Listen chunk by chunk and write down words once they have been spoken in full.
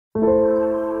Running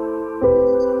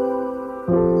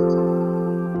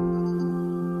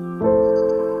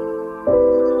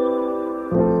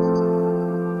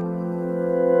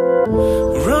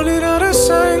out of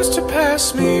signs to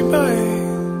pass me by.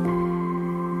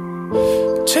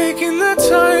 Taking the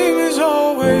time is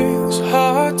always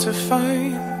hard to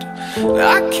find.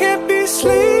 I can't be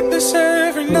sleepless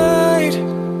every night.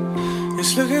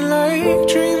 It's looking like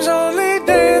dreams only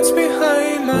dance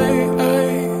behind my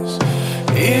eyes.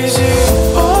 Is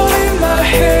it all in my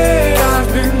head?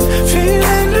 I've been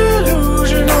feeling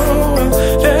delusional. Well,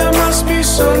 there must be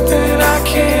something I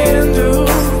can do.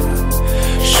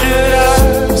 Should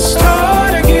I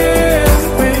start again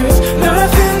with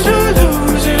nothing to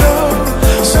lose at all?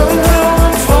 Somehow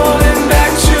I'm falling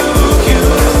back to you.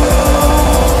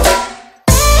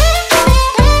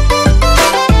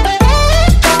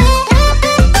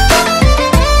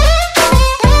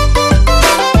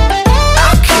 I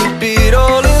keep it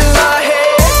all in my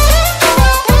head.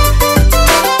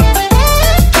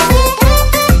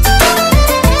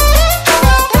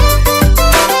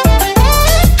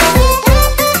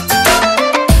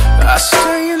 I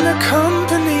stay in the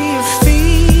company of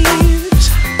thieves,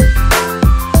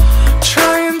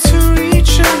 trying to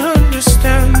reach an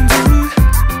understanding.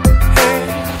 Hey,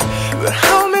 but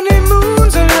how many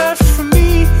moons are left for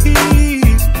me?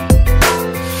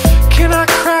 Can I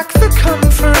crack the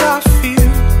comfort I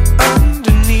feel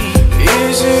underneath?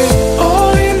 Is it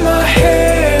all in my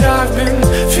head? I've been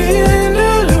feeling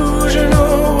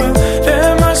delusional. Well,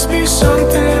 there must be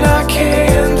something I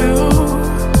can do.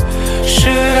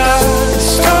 Should I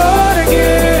start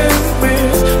again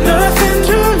with nothing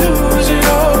to lose at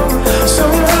all?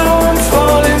 Somehow I'm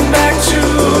falling back to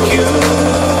you.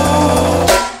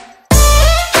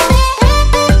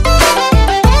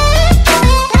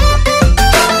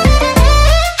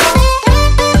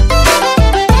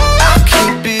 I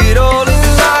keep it all in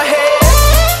my head.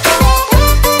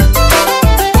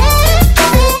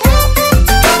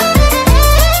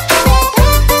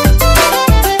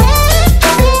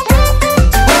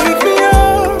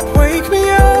 Wake me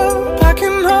up, I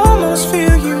can almost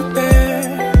feel you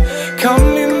there. Come